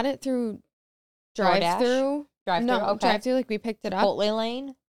we got it through drive-through. Drive-through. Like, we picked it up. Chipotle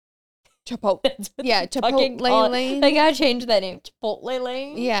Lane. Chipotle Lane. They gotta change that name. Chipotle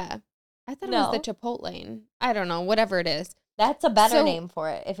Lane. Yeah, I thought it was the Chipotle. I don't know. Whatever it is. That's a better name for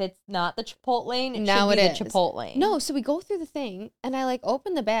it. If it's not the Chipotle, it should be the Chipotle. No, so we go through the thing, and I like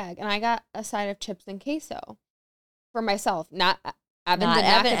open the bag, and I got a side of chips and queso for myself. Not Evan. Not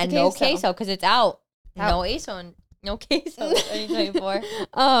Evan, and no queso because it's out. No queso and no queso. 2024.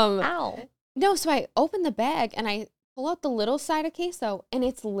 Ow. No, so I open the bag and I pull out the little side of queso, and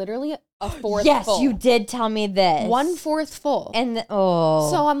it's literally a fourth. Yes, full. you did tell me this. 1/4 full. And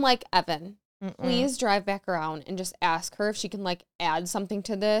so I'm like, Evan, please drive back around and just ask her if she can like add something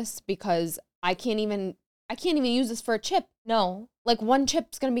to this, because I can't even use this for a chip. No. Like, one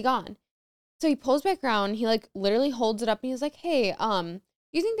chip's gonna be gone. So he pulls back around, he like literally holds it up, and he's like, hey,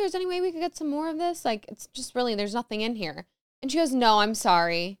 you think there's any way we could get some more of this? Like, it's just really, there's nothing in here. And she goes, no, I'm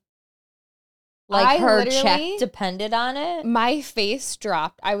sorry. Like, her check depended on it? My face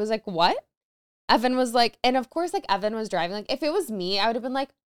dropped. I was like, what? Evan was like, and of course, like, Evan was driving. Like, if it was me, I would have been like,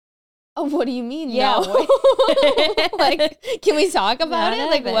 oh, what do you mean? Yeah. No. Like, can we talk about it?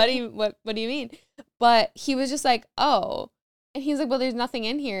 Like, what do you mean? But he was just like, oh. And he's like, well, there's nothing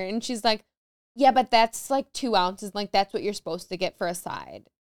in here. And she's like, yeah, but that's like 2 ounces. Like, that's what you're supposed to get for a side.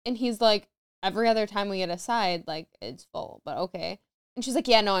 And he's like, every other time we get a side, like, it's full, but okay. And she's like,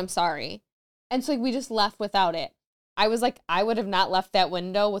 yeah, no, I'm sorry. And so, like, we just left without it. I was like, I would have not left that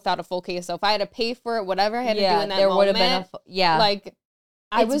window without a full queso. If I had to pay for it, whatever I had to do in that moment, would have been like,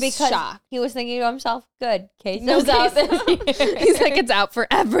 I was shocked. He was thinking to himself, good, queso's out this year. He's like, it's out for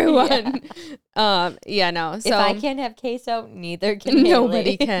everyone. So if I can't have queso, neither can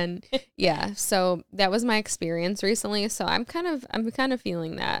nobody can. Yeah. So that was my experience recently. So I'm kind of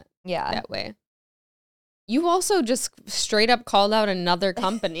feeling that. Yeah. That way. You also just straight up called out another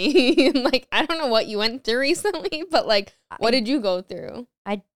company. Like, I don't know what you went through recently, but like, what did you go through?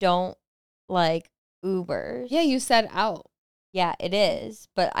 I don't like Ubers. Yeah, you said out. Yeah, it is,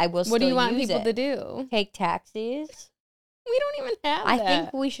 but I will still use it. What do you want people to do? Take taxis. We don't even have that. I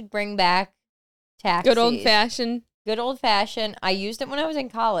think we should bring back taxis. Good old fashioned. Good old fashioned. I used it when I was in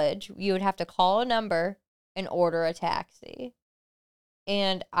college. You would have to call a number and order a taxi.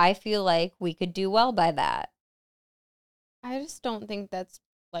 And I feel like we could do well by that. I just don't think that's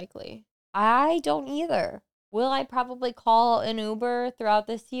likely. I don't either. Will I probably call an Uber throughout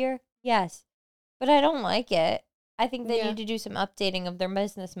this year? Yes. But I don't like it. I think they need to do some updating of their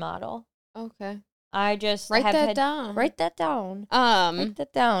business model. Okay. I just write that down. Write that down. And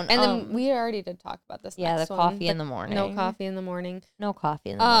then we already did talk about this. Yeah, the coffee in the morning. No coffee in the morning. No coffee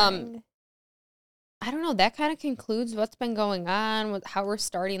in the morning. I don't know. That kind of concludes what's been going on with how we're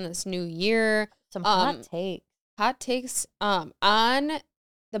starting this new year. Some hot takes. Hot takes. On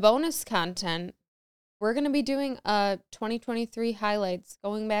the bonus content, we're going to be doing 2023 highlights,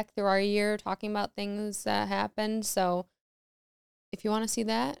 going back through our year, talking about things that happened. So if you want to see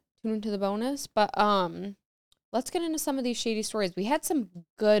that, tune into the bonus. But let's get into some of these shady stories. We had some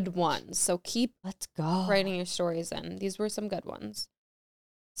good ones, so let's go writing your stories in. These were some good ones.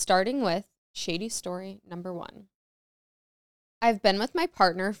 Starting with shady story number 1. I've been with my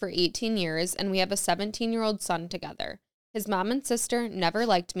partner for 18 years, and we have a 17-year-old son together. His mom and sister never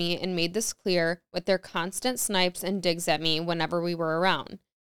liked me and made this clear with their constant snipes and digs at me whenever we were around.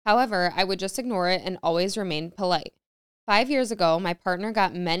 However, I would just ignore it and always remain polite. 5 years ago, my partner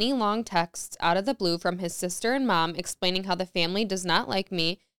got many long texts out of the blue from his sister and mom explaining how the family does not like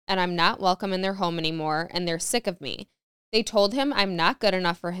me and I'm not welcome in their home anymore and they're sick of me. They told him I'm not good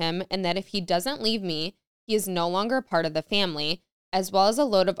enough for him and that if he doesn't leave me, he is no longer a part of the family, as well as a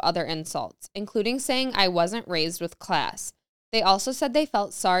load of other insults, including saying I wasn't raised with class. They also said they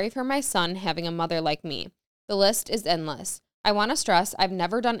felt sorry for my son having a mother like me. The list is endless. I want to stress I've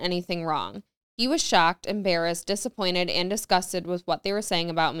never done anything wrong. He was shocked, embarrassed, disappointed, and disgusted with what they were saying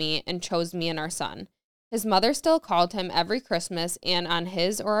about me and chose me and our son. His mother still called him every Christmas and on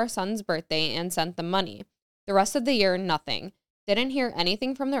his or our son's birthday and sent them money. The rest of the year, nothing. Didn't hear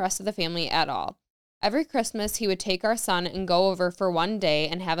anything from the rest of the family at all. Every Christmas, he would take our son and go over for one day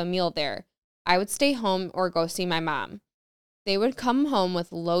and have a meal there. I would stay home or go see my mom. They would come home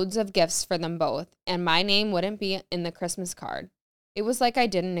with loads of gifts for them both, and my name wouldn't be in the Christmas card. It was like I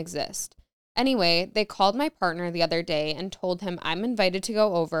didn't exist. Anyway, they called my partner the other day and told him I'm invited to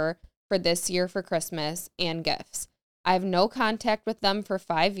go over for this year for Christmas and gifts. I have no contact with them for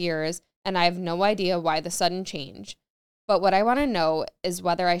 5 years, and I have no idea why the sudden change. But what I want to know is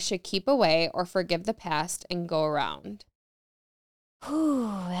whether I should keep away or forgive the past and go around. Whew,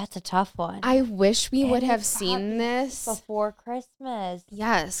 that's a tough one. I wish we would And have it seen happened this. before Christmas.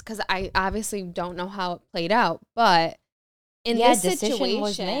 Yes, because I obviously don't know how it played out, but in Yeah, this decision situation,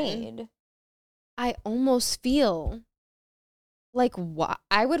 was made. I almost feel like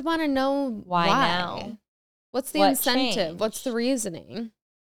I would want to know Why now? What's the What incentive? What's the changed? reasoning?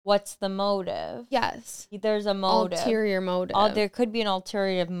 What's the motive? Yes, There's a motive. ulterior motive. There could be an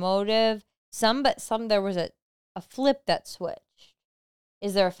ulterior motive. But some there was a flip that switched.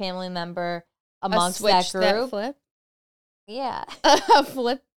 Is there a family member amongst a switch that group? flip. Yeah. A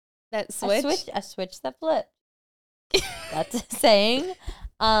flip that switch. A switch that flipped. That's a saying.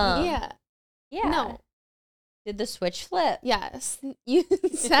 Yeah. Yeah. No. Did the switch flip? Yes. You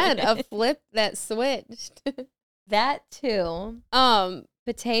said a flip that switched. That too.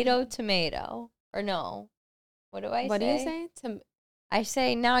 Potato, tomato. Or no. What do I say? What do you say? I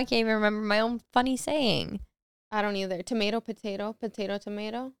say, now I can't even remember my own funny saying. I don't either. Tomato, potato, potato,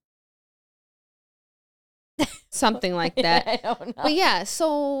 tomato. Something like that. I don't know. But yeah,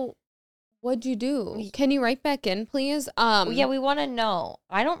 so what'd you do? Can you write back in, please? Yeah, we want to know.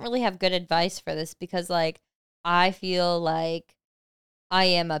 I don't really have good advice for this because, like, I feel like I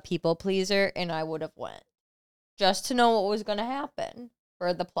am a people pleaser and I would have went just to know what was going to happen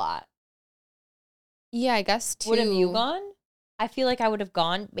for the plot. Yeah, I guess too. Would have you gone? I feel like I would have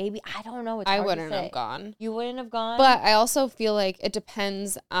gone. Maybe. I don't know. It's I hard to wouldn't say. have gone. You wouldn't have gone? But I also feel like it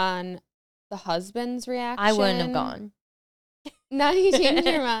depends on the husband's reaction. I wouldn't have gone. Now you changed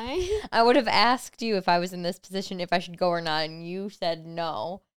your mind. I would have asked you if I was in this position if I should go or not, and you said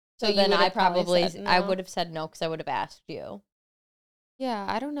no. So you then would I have probably probably said I no. would have said no because I would have asked you. Yeah,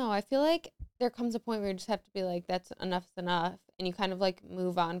 I don't know. I feel like there comes a point where you just have to be like, that's enough's enough. And you kind of like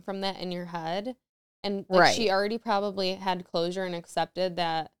move on from that in your head. And like, she already probably had closure and accepted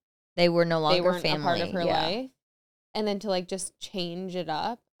that They were no longer they weren't family. a part of her Yeah. life. And then to like just change it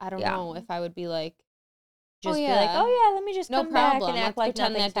up. I don't Yeah. know if I would be like, Just oh, be like, oh yeah, let me just no come back problem. and act Let's like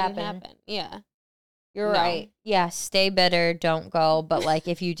pretend nothing's that didn't happened. happen. Yeah. You're No. right. Yeah, stay bitter, don't go. But like,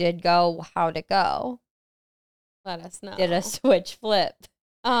 if you did go, how'd it go? Let us know. Did a switch flip?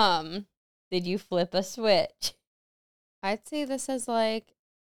 Um, Did you flip a switch? I'd say this is like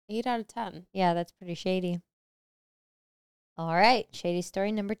 8 out of 10. Yeah, that's pretty shady. All right, shady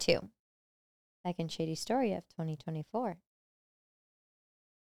story number 2. Second shady story of 2024.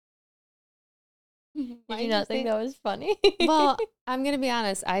 Did you not think that was funny? Well, I'm going to be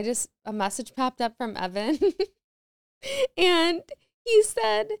honest. A message popped up from Evan. And he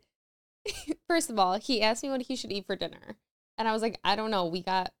said, first of all, he asked me what he should eat for dinner. And I was like, I don't know. We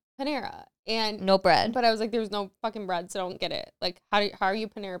got Panera. And no bread. But I was like, there's no fucking bread, so don't get it. Like, how are you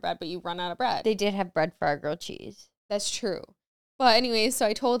Panera bread, but you run out of bread? They did have bread for our grilled cheese. That's true. But anyways, so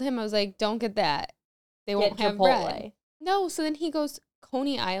I told him, I was like, don't get that. They won't have bread. No, so then he goes,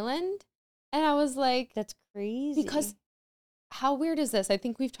 Coney Island? And I was like, that's crazy. Because how weird is this? I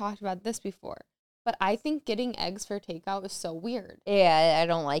think we've talked about this before. But I think getting eggs for takeout is so weird. Yeah, I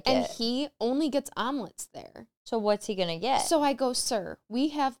don't like it. And he only gets omelets there. So what's he going to get? So I go, sir, we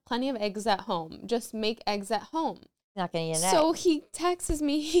have plenty of eggs at home. Just make eggs at home. Not going to get an So egg. he texts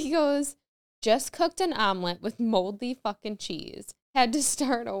me. He goes, just cooked an omelet with moldy fucking cheese. Had to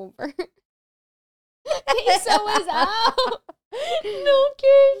start over. Queso is out. No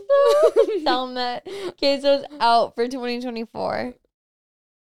queso. Tell him that queso's out for 2024.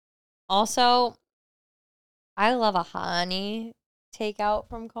 Also, I love a honey takeout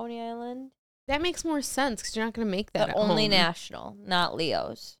from Coney Island. That makes more sense because you're not going to make that But at only home. national, not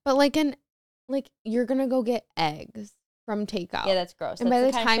Leo's. But you're going to go get eggs from takeout. Yeah, that's gross. And That's by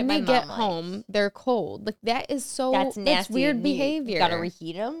the kind of shit time my they mom get likes. home, they're cold. Like, that is so... That's nasty. That's weird behavior. You gotta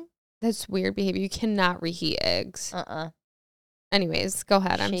reheat them? That's weird behavior. You cannot reheat eggs. Uh-uh. Anyways, go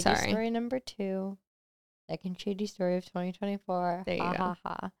ahead. I'm Shady sorry. story number 2. Second shady story of 2024. There you ha, go. ha,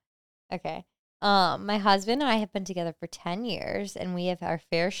 ha. Okay. My husband and I have been together for 10 years, and we have our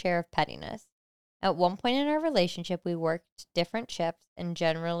fair share of pettiness. At one point in our relationship, we worked different shifts and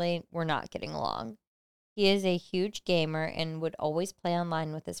generally were not getting along. He is a huge gamer and would always play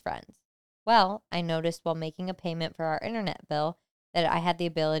online with his friends. Well, I noticed while making a payment for our internet bill that I had the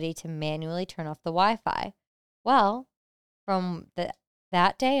ability to manually turn off the Wi-Fi. Well,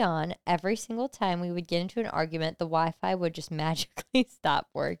 that day on, every single time we would get into an argument, the Wi-Fi would just magically stop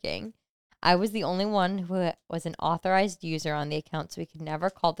working. I was the only one who was an authorized user on the account, so we could never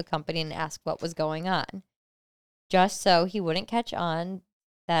call the company and ask what was going on. Just so he wouldn't catch on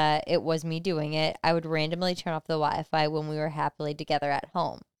that it was me doing it, I would randomly turn off the Wi-Fi when we were happily together at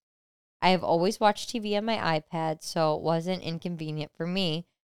home. I have always watched TV on my iPad, so it wasn't inconvenient for me,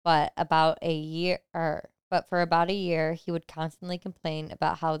 but for about a year, he would constantly complain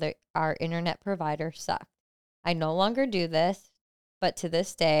about how our internet provider sucked. I no longer do this, but to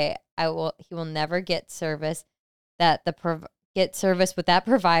this day, he will never get service with that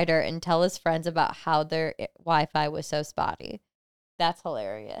provider and tell his friends about how their Wi-Fi was so spotty. That's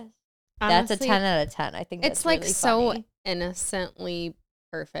hilarious. That's a Honestly, 10 out of 10. I think that's it's like really so funny. innocently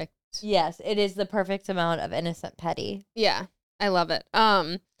perfect. Yes, it is the perfect amount of innocent petty. Yeah, I love it.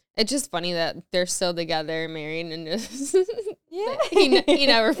 It's just funny that they're still together, married, and just Yeah. he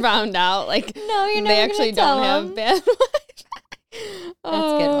never found out. Like, No, you're they never actually gonna tell don't have him. bad Wi-Fi.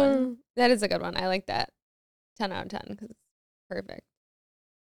 That's a good one. That is a good one. I like that. 10 out of 10 because it's perfect.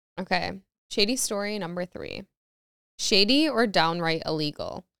 Okay, shady story number 3. Shady or downright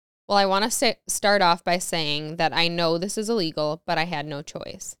illegal? Well, I want to start off by saying that I know this is illegal, but I had no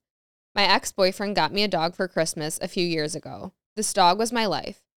choice. My ex-boyfriend got me a dog for Christmas a few years ago. This dog was my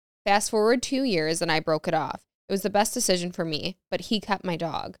life. Fast forward 2 years and I broke it off. It was the best decision for me, but he kept my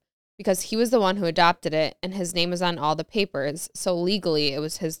dog because he was the one who adopted it and his name was on all the papers, so legally it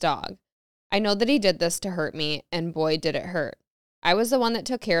was his dog. I know that he did this to hurt me, and boy, did it hurt. I was the one that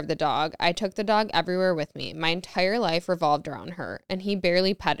took care of the dog. I took the dog everywhere with me. My entire life revolved around her, and he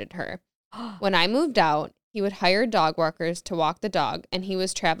barely petted her. When I moved out, he would hire dog walkers to walk the dog, and he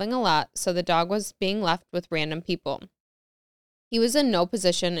was traveling a lot, so the dog was being left with random people. He was in no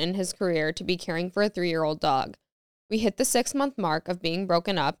position in his career to be caring for a 3-year-old dog. We hit the 6-month mark of being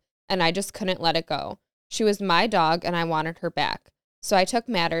broken up, and I just couldn't let it go. She was my dog, and I wanted her back. So I took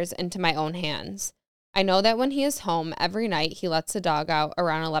matters into my own hands. I know that when he is home, every night he lets the dog out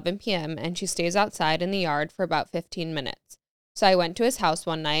around 11 p.m. and she stays outside in the yard for about 15 minutes. So I went to his house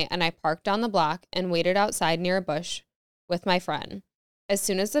one night and I parked down the block and waited outside near a bush with my friend. As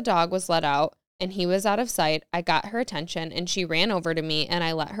soon as the dog was let out and he was out of sight, I got her attention and she ran over to me and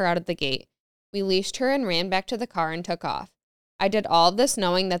I let her out of the gate. We leashed her and ran back to the car and took off. I did all of this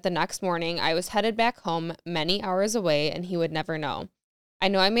knowing that the next morning I was headed back home many hours away and he would never know. I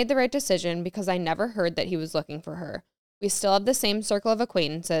know I made the right decision because I never heard that he was looking for her. We still have the same circle of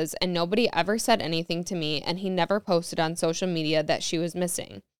acquaintances, and nobody ever said anything to me, and he never posted on social media that she was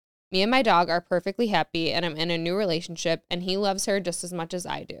missing. Me and my dog are perfectly happy, and I'm in a new relationship, and he loves her just as much as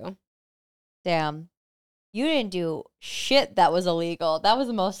I do. Damn. You didn't do shit that was illegal. That was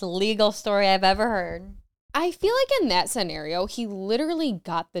the most legal story I've ever heard. I feel like in that scenario, he literally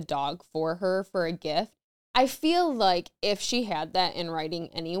got the dog for her for a gift. I feel like if she had that in writing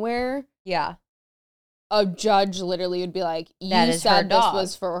anywhere, Yeah. a judge literally would be like, That you is her said this dog.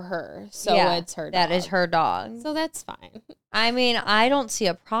 was for her, so Yeah, it's her dog. That is her dog. So that's fine. I mean, I don't see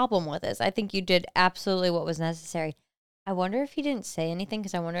a problem with this. I think you did absolutely what was necessary. I wonder if he didn't say anything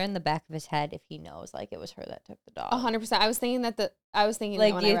because I wonder in the back of his head if he knows like it was her that took the dog. 100%. I was thinking that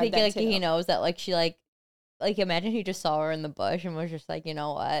like, when do you I read think that like too. he knows that like she like imagine he just saw her in the bush and was just like, you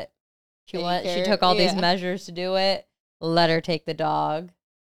know what? She took all these measures to do it. Let her take the dog.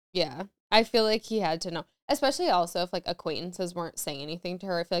 Yeah. I feel like he had to know. Especially also if like acquaintances weren't saying anything to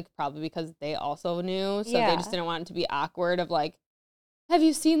her. I feel like probably because they also knew. So they just didn't want it to be awkward of like, have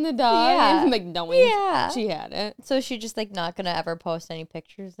you seen the dog? Yeah. And like knowing she had it. So is she just like not gonna ever post any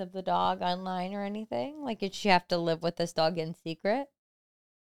pictures of the dog online or anything? Like did she have to live with this dog in secret?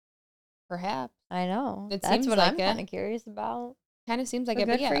 Perhaps. I know. It That's seems what like I'm kind of curious about. Kind of seems like But it.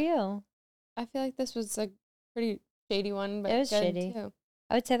 good But yeah, for you. I feel like this was a pretty shady one. But It was good shitty. too.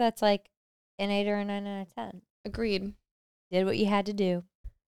 I would say that's like an 8 or a 9 out of 10. Agreed. Did what you had to do.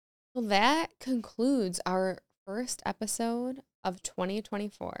 Well, that concludes our first episode of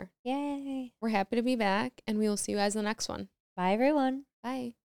 2024. Yay. We're happy to be back, and we will see you guys in the next one. Bye, everyone. Bye.